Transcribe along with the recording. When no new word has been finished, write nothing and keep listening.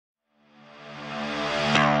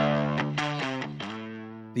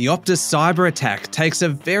The Optus cyber attack takes a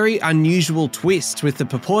very unusual twist, with the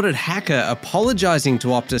purported hacker apologising to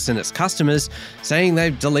Optus and its customers, saying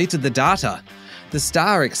they've deleted the data. The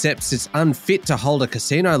Star accepts it's unfit to hold a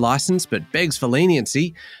casino licence but begs for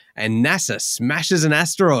leniency, and NASA smashes an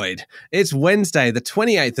asteroid. It's Wednesday, the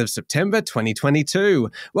 28th of September 2022.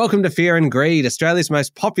 Welcome to Fear and Greed, Australia's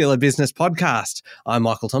most popular business podcast. I'm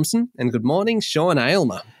Michael Thompson, and good morning, Sean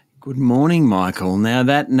Aylmer. Good morning, Michael. Now,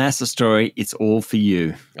 that NASA story, it's all for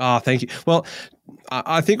you. Oh, thank you. Well,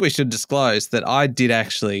 I think we should disclose that I did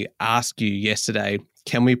actually ask you yesterday,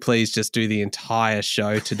 can we please just do the entire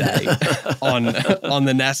show today on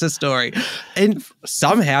the NASA story? And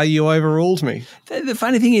somehow you overruled me. The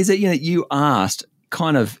funny thing is that, you asked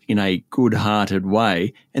kind of in a good-hearted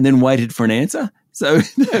way and then waited for an answer. So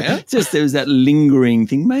just there was that lingering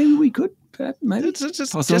thing. Maybe we could. Maybe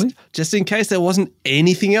just in case there wasn't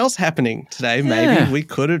anything else happening today, maybe we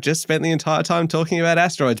could have just spent the entire time talking about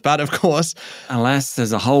asteroids. But of course, alas,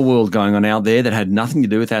 there's a whole world going on out there that had nothing to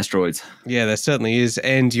do with asteroids. Yeah, there certainly is.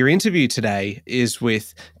 And your interview today is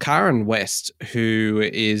with Karen West, who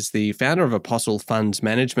is the founder of Apostle Funds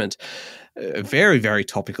Management. A very, very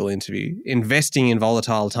topical interview, investing in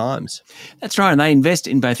volatile times. That's right. And they invest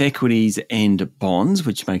in both equities and bonds,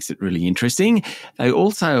 which makes it really interesting. They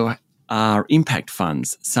also are impact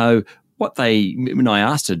funds. So when I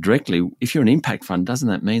asked her directly, if you're an impact fund, doesn't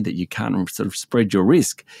that mean that you can't sort of spread your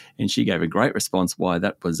risk? And she gave a great response why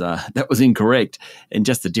that was incorrect, and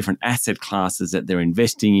just the different asset classes that they're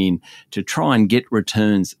investing in to try and get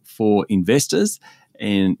returns for investors.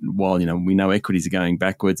 And while, we know equities are going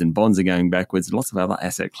backwards and bonds are going backwards, and lots of other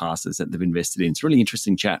asset classes that they've invested in. It's a really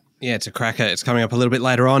interesting chat. Yeah, it's a cracker. It's coming up a little bit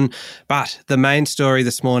later on. But the main story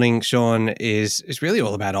this morning, Sean, is really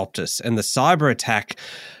all about Optus. And the cyber attack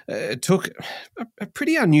took a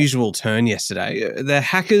pretty unusual turn yesterday. The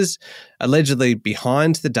hackers allegedly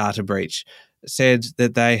behind the data breach said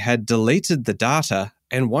that they had deleted the data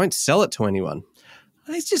and won't sell it to anyone.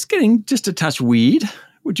 It's just getting just a touch weird.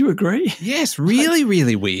 Would you agree? Yes, really,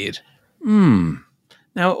 really weird.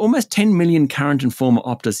 Now, almost 10 million current and former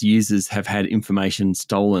Optus users have had information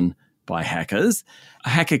stolen by hackers. A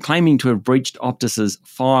hacker claiming to have breached Optus's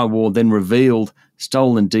firewall then revealed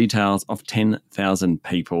stolen details of 10,000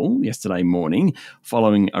 people yesterday morning,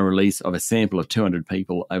 following a release of a sample of 200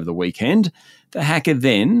 people over the weekend. The hacker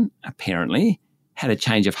then, apparently, had a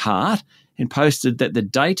change of heart and posted that the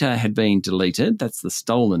data had been deleted, that's the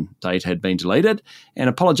stolen data had been deleted, and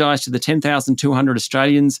apologised to the 10,200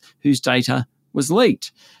 Australians whose data was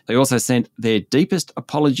leaked. They also sent their deepest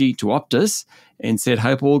apology to Optus and said,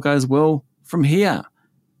 hope all goes well from here.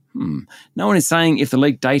 No one is saying if the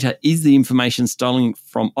leaked data is the information stolen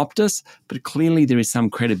from Optus, but clearly there is some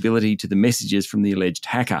credibility to the messages from the alleged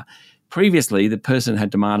hacker. Previously, the person had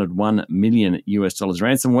demanded $1 million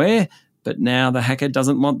ransomware, but now the hacker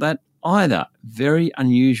doesn't want that either. Very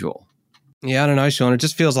unusual. Yeah, I don't know, Sean. It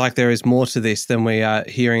just feels like there is more to this than we are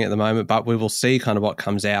hearing at the moment, but we will see kind of what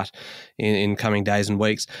comes out in coming days and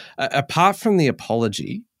weeks. Apart from the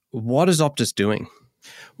apology, what is Optus doing?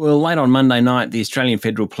 Well, late on Monday night, the Australian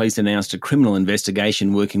Federal Police announced a criminal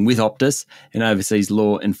investigation working with Optus and overseas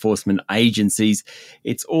law enforcement agencies.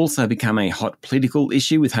 It's also become a hot political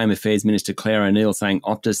issue, with Home Affairs Minister Claire O'Neill saying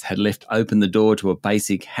Optus had left open the door to a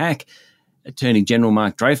basic hack. Attorney General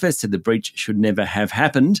Mark Dreyfus said the breach should never have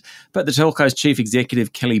happened, but the telco's chief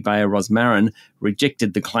executive, Kelly Bayer-Rosmarin,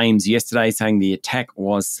 rejected the claims yesterday, saying the attack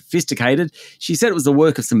was sophisticated. She said it was the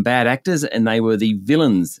work of some bad actors and they were the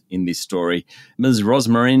villains in this story. Ms.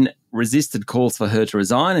 Rosmarin resisted calls for her to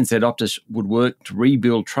resign and said Optus would work to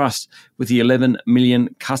rebuild trust with the 11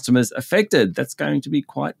 million customers affected. That's going to be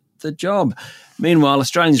quite the job. Meanwhile,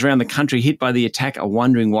 Australians around the country hit by the attack are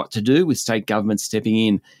wondering what to do, with state governments stepping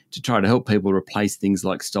in to try to help people replace things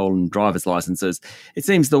like stolen driver's licences. It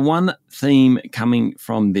seems the one theme coming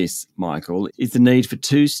from this, Michael, is the need for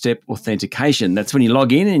two-step authentication. That's when you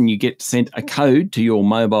log in and you get sent a code to your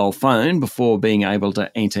mobile phone before being able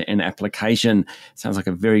to enter an application. Sounds like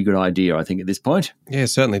a very good idea, I think, at this point. Yeah, it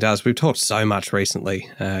certainly does. We've talked so much recently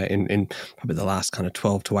in probably the last kind of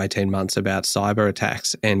 12 to 18 months about cyber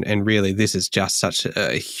attacks, and really this is just such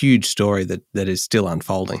a huge story that is still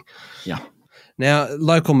unfolding. Yeah. Now,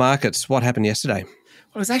 local markets, what happened yesterday?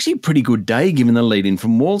 Well, it was actually a pretty good day given the lead-in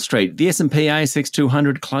from Wall Street. The S&P ASX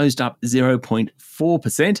 200 closed up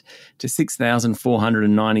 0.4% to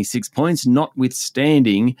 6,496 points.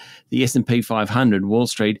 Notwithstanding the S&P 500, Wall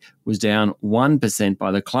Street was down 1%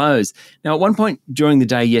 by the close. Now, at one point during the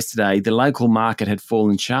day yesterday, the local market had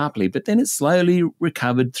fallen sharply, but then it slowly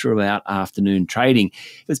recovered throughout afternoon trading.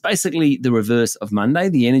 It was basically the reverse of Monday.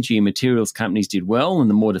 The energy and materials companies did well and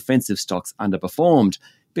the more defensive stocks underperformed.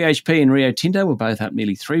 BHP and Rio Tinto were both up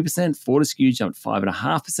nearly 3%. Fortescue jumped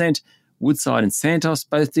 5.5%. Woodside and Santos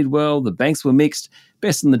both did well. The banks were mixed.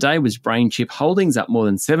 Best on the day was Brain Chip Holdings, up more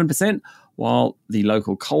than 7%, while the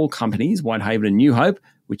local coal companies, Whitehaven and New Hope,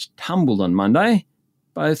 which tumbled on Monday,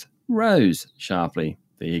 both rose sharply.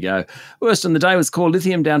 There you go. Worst on the day was Core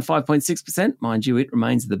Lithium, down 5.6%. Mind you, it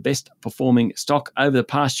remains the best performing stock over the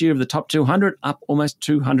past year of the top 200, up almost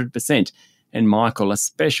 200%. And Michael, a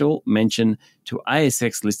special mention to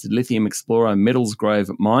ASX-listed lithium explorer Metals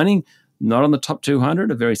Grove Mining, not on the top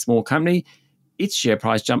 200, a very small company. Its share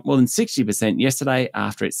price jumped more than 60% yesterday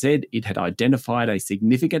after it said it had identified a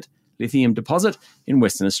significant lithium deposit in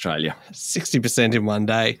Western Australia. 60% in one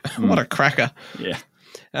day. What a cracker. Yeah.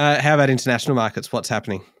 How about international markets? What's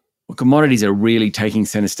happening? Well, commodities are really taking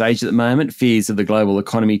centre stage at the moment. Fears of the global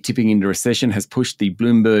economy tipping into recession has pushed the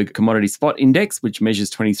Bloomberg Commodity Spot Index, which measures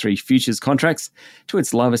 23 futures contracts, to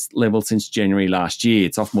its lowest level since January last year.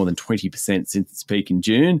 It's off more than 20% since its peak in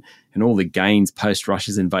June, and all the gains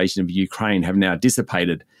post-Russia's invasion of Ukraine have now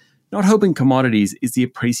dissipated. Not helping commodities is the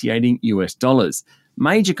appreciating US dollars.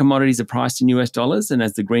 Major commodities are priced in US dollars, and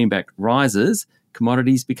as the greenback rises,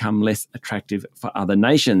 commodities become less attractive for other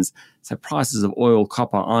nations. So prices of oil,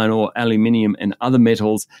 copper, iron ore, aluminium and other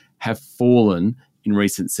metals have fallen in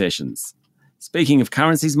recent sessions. Speaking of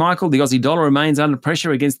currencies, Michael, the Aussie dollar remains under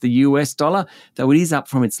pressure against the US dollar, though it is up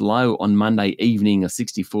from its low on Monday evening of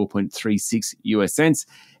 64.36 US cents.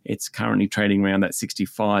 It's currently trading around that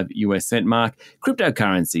 65 US cent mark.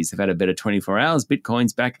 Cryptocurrencies have had a better 24 hours.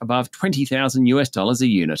 Bitcoin's back above 20,000 US dollars a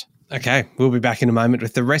unit. Okay, we'll be back in a moment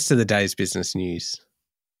with the rest of the day's business news.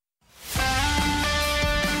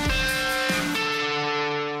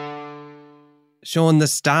 Sean, the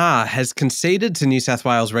Star has conceded to New South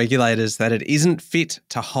Wales regulators that it isn't fit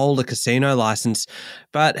to hold a casino licence,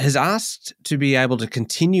 but has asked to be able to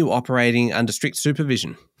continue operating under strict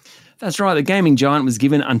supervision. That's right. The gaming giant was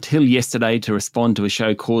given until yesterday to respond to a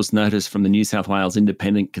show cause notice from the New South Wales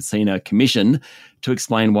Independent Casino Commission to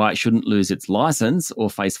explain why it shouldn't lose its licence or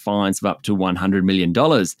face fines of up to $100 million.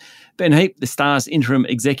 Ben Heap, the Star's interim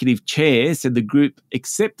executive chair, said the group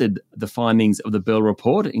accepted the findings of the Bell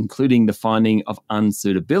report, including the finding of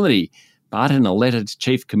unsuitability. But in a letter to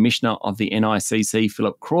Chief Commissioner of the NICC,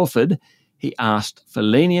 Philip Crawford, he asked for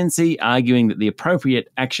leniency, arguing that the appropriate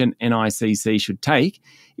action NICC should take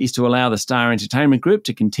is to allow the Star Entertainment Group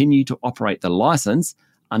to continue to operate the licence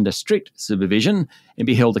under strict supervision and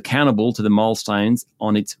be held accountable to the milestones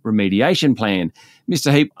on its remediation plan.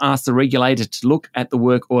 Mr. Heap asked the regulator to look at the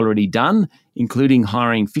work already done, including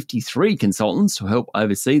hiring 53 consultants to help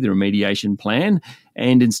oversee the remediation plan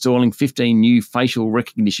and installing 15 new facial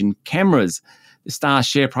recognition cameras. The Star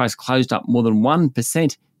share price closed up more than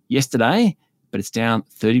 1% yesterday, but it's down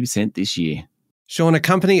 30% this year. Sean, a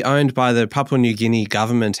company owned by the Papua New Guinea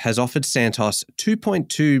government has offered Santos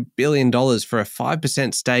 $2.2 billion for a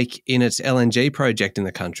 5% stake in its LNG project in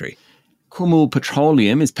the country. Kumul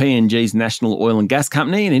Petroleum is PNG's national oil and gas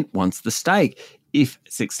company, and it wants the stake. If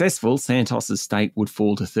successful, Santos' stake would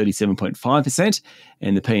fall to 37.5%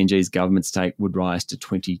 and the PNG's government stake would rise to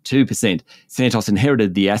 22%. Santos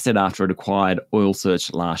inherited the asset after it acquired Oil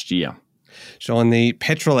Search last year. Sean, the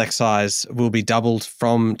petrol excise will be doubled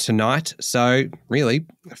from tonight, so really,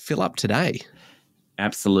 fill up today.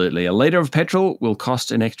 Absolutely. A litre of petrol will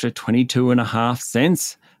cost an extra 22.5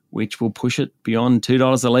 cents, which will push it beyond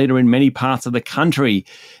 $2 a litre in many parts of the country.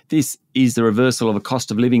 This is the reversal of a cost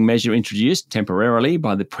of living measure introduced temporarily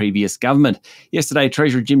by the previous government. Yesterday,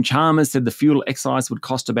 Treasurer Jim Chalmers said the fuel excise would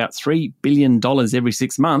cost about $3 billion every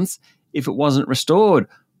 6 months if it wasn't restored.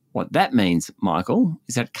 What that means, Michael,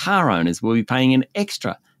 is that car owners will be paying an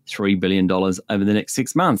extra $3 billion over the next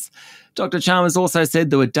 6 months. Dr. Chalmers also said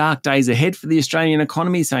there were dark days ahead for the Australian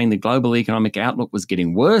economy, saying the global economic outlook was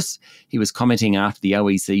getting worse. He was commenting after the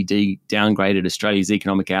OECD downgraded Australia's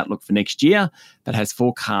economic outlook for next year, but has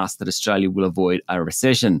forecast that Australia will avoid a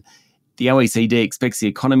recession. The OECD expects the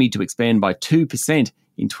economy to expand by 2%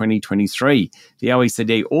 in 2023. The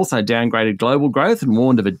OECD also downgraded global growth and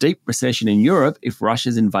warned of a deep recession in Europe if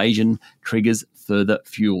Russia's invasion triggers further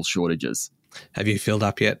fuel shortages. Have you filled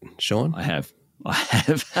up yet, Sean? I have.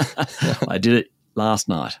 I did it last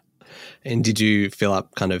night. And did you fill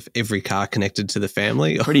up kind of every car connected to the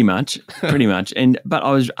family? Pretty much. But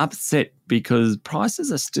I was upset because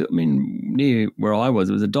prices are still, near where I was,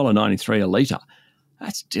 it was $1.93 a litre.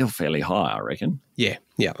 That's still fairly high, I reckon. Yeah.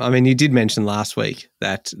 I mean, you did mention last week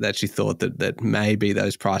that you thought that maybe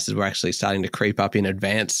those prices were actually starting to creep up in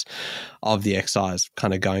advance of the excise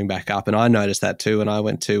kind of going back up. And I noticed that too when I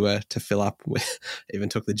went to fill up. Even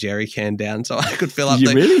took the jerry can down so I could fill up. Did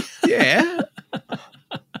you really? Yeah.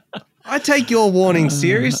 I take your warning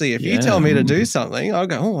seriously. If you tell me to do something, I'll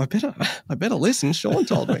go, oh, I better listen. Sean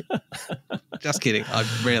told me. Just kidding. I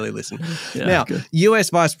rarely listen. Yeah, now, good. US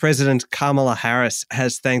Vice President Kamala Harris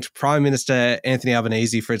has thanked Prime Minister Anthony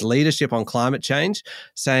Albanese for his leadership on climate change,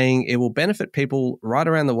 saying it will benefit people right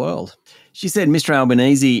around the world. She said Mr.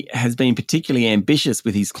 Albanese has been particularly ambitious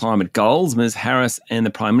with his climate goals. Ms. Harris and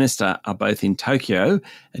the Prime Minister are both in Tokyo,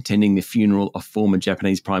 attending the funeral of former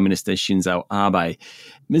Japanese Prime Minister Shinzo Abe.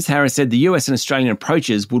 Ms. Harris said the US and Australian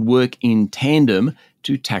approaches would work in tandem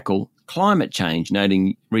to tackle climate change,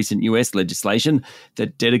 noting recent US legislation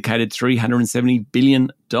that dedicated $370 billion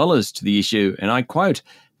to the issue. And I quote,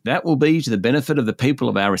 "That will be to the benefit of the people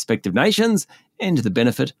of our respective nations and to the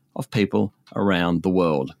benefit of people around the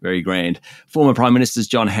world." Very grand. Former Prime Ministers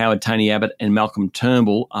John Howard, Tony Abbott and Malcolm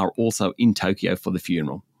Turnbull are also in Tokyo for the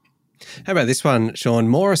funeral. How about this one, Sean?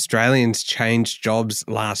 More Australians changed jobs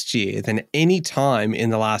last year than any time in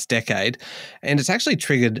the last decade, and it's actually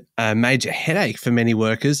triggered a major headache for many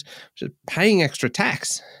workers, which is paying extra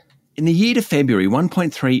tax. In the year to February,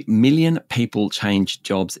 1.3 million people changed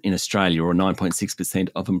jobs in Australia, or 9.6%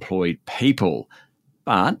 of employed people.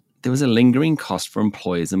 But there was a lingering cost for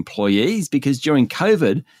employers and employees because during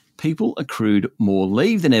COVID, people accrued more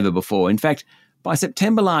leave than ever before. In fact, by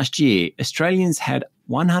September last year, Australians had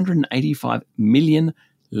 185 million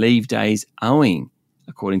leave days owing,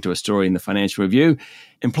 according to a story in the Financial Review.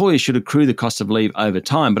 Employers should accrue the cost of leave over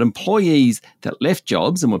time, but employees that left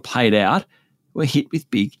jobs and were paid out were hit with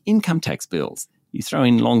big income tax bills. You throw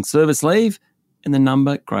in long service leave and the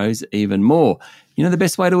number grows even more. You know the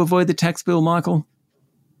best way to avoid the tax bill, Michael?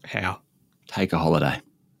 How? Take a holiday.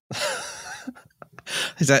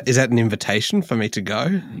 Is that an invitation for me to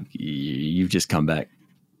go? You've just come back.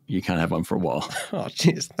 You can't have one for a while. Oh,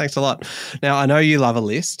 cheers. Thanks a lot. Now, I know you love a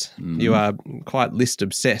list. You are quite list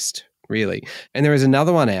obsessed, really. And there is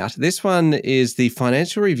another one out. This one is the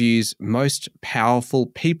Financial Review's most powerful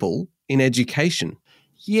people in education.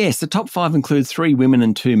 Yes, the top 5 includes 3 women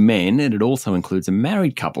and 2 men, and it also includes a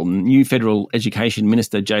married couple. New Federal Education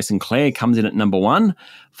Minister Jason Clare comes in at number 1,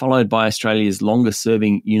 followed by Australia's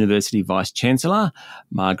longest-serving University Vice-Chancellor,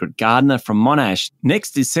 Margaret Gardner from Monash.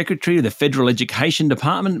 Next is Secretary of the Federal Education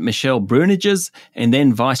Department, Michelle Bruniges, and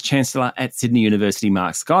then Vice-Chancellor at Sydney University,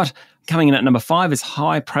 Mark Scott. Coming in at number 5 is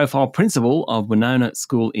high-profile principal of Winona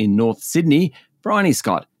School in North Sydney, Bryony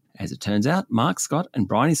Scott. As it turns out, Mark Scott and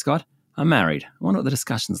Bryony Scott are married. I wonder what the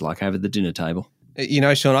discussion's like over the dinner table. You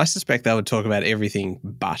know, Sean, I suspect they would talk about everything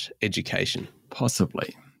but education.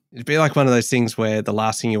 Possibly. It'd be like one of those things where the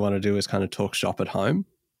last thing you want to do is kind of talk shop at home.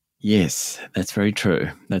 Yes, that's very true.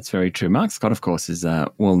 That's very true. Mark Scott, of course, is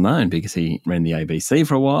well known because he ran the ABC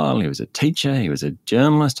for a while. He was a teacher. He was a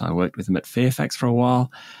journalist. I worked with him at Fairfax for a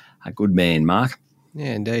while. A good man, Mark.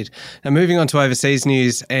 Yeah, indeed. Now, moving on to overseas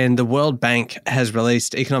news, and the World Bank has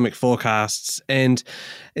released economic forecasts, and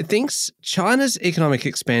it thinks China's economic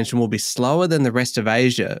expansion will be slower than the rest of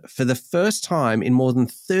Asia for the first time in more than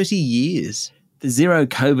 30 years. The zero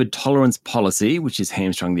COVID tolerance policy, which has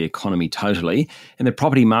hamstrung the economy totally, and the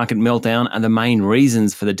property market meltdown are the main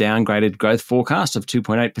reasons for the downgraded growth forecast of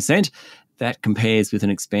 2.8%. That compares with an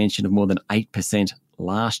expansion of more than 8%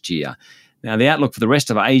 last year. Now, the outlook for the rest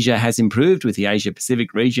of Asia has improved, with the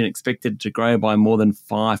Asia-Pacific region expected to grow by more than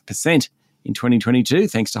 5% in 2022,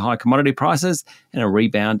 thanks to high commodity prices and a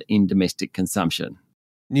rebound in domestic consumption.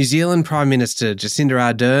 New Zealand Prime Minister Jacinda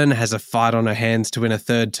Ardern has a fight on her hands to win a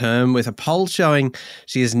third term, with a poll showing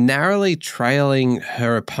she is narrowly trailing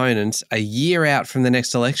her opponents a year out from the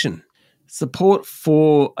next election. Support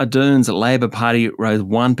for Ardern's Labor Party rose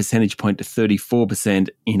 1 percentage point to 34%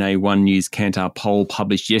 in a One News Kantar poll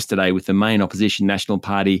published yesterday, with the main opposition National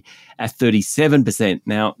Party at 37%.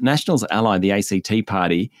 Now, National's ally, the ACT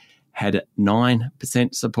Party, had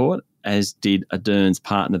 9% support, as did Ardern's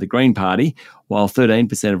partner, the Green Party, while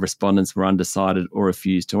 13% of respondents were undecided or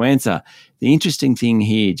refused to answer. The interesting thing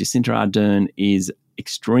here, Jacinda Ardern is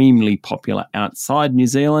extremely popular outside New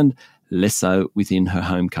Zealand, less so within her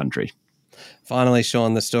home country. Finally,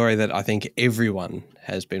 Sean, the story that I think everyone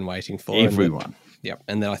has been waiting for. Everyone.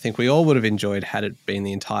 And that I think we all would have enjoyed had it been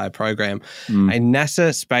the entire program. A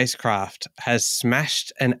NASA spacecraft has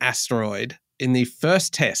smashed an asteroid in the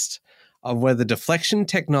first test of whether deflection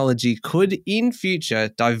technology could, in future,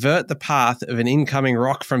 divert the path of an incoming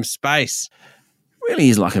rock from space. Really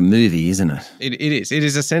is like a movie, isn't it? It is. It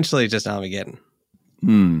is essentially just Armageddon.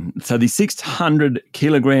 So the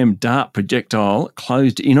 600-kilogram DART projectile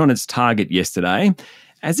closed in on its target yesterday.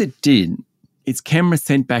 As it did, its camera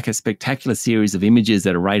sent back a spectacular series of images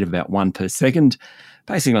at a rate of about 1 per second,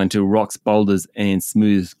 basically until rocks, boulders and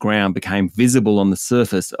smooth ground became visible on the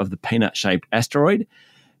surface of the peanut-shaped asteroid.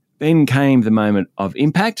 Then came the moment of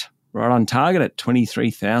impact, right on target at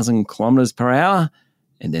 23,000 kilometres per hour,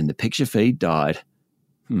 and then the picture feed died.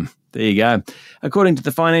 There you go. According to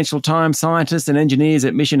the Financial Times, scientists and engineers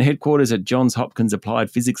at mission headquarters at Johns Hopkins Applied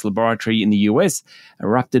Physics Laboratory in the US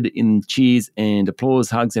erupted in cheers and applause,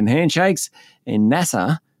 hugs and handshakes, and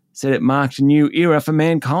NASA said it marked a new era for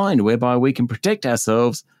mankind whereby we can protect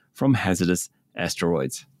ourselves from hazardous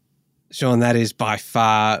asteroids. Sean, that is by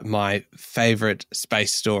far my favourite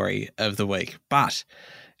space story of the week. But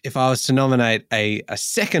if I was to nominate a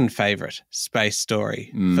second favourite space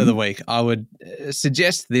story for the week, I would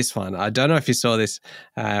suggest this one. I don't know if you saw this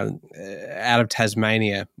out of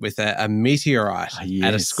Tasmania with a meteorite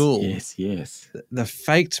at a school. Yes. The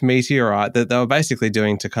faked meteorite that they were basically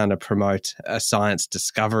doing to kind of promote a science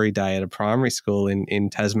discovery day at a primary school in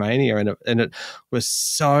Tasmania. And it was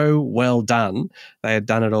so well done. They had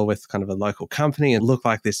done it all with kind of a local company and looked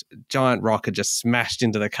like this giant rock had just smashed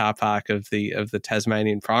into the car park of the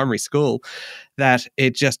Tasmanian primary school that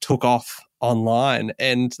it just took off online,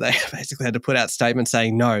 and they basically had to put out statements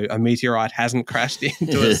saying, no, a meteorite hasn't crashed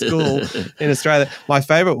into a school in Australia. My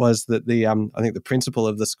favourite was that I think the principal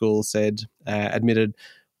of the school admitted,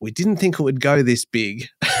 we didn't think it would go this big.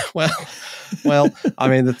 Well, I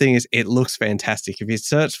mean, the thing is, it looks fantastic. If you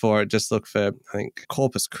search for it, just look for, I think,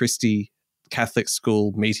 Corpus Christi Catholic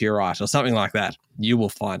school meteorite or something like that. You will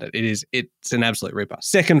find it. It's an absolute ripper.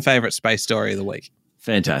 Second favourite space story of the week.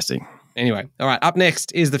 Fantastic. Anyway, all right, up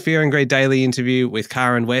next is the Fear and Greed Daily interview with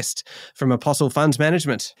Karen West from Apostle Funds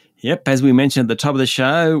Management. Yep, as we mentioned at the top of the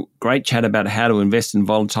show, great chat about how to invest in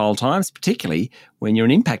volatile times, particularly when you're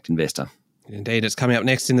an impact investor. Indeed, it's coming up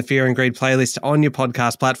next in the Fear and Greed playlist on your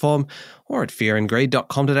podcast platform or at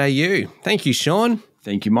fearandgreed.com.au. Thank you, Sean.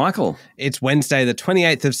 Thank you, Michael. It's Wednesday, the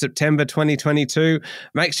 28th of September, 2022.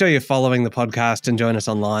 Make sure you're following the podcast and join us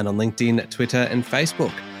online on LinkedIn, Twitter and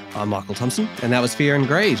Facebook. I'm Michael Thompson, and that was Fear and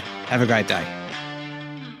Greed. Have a great day.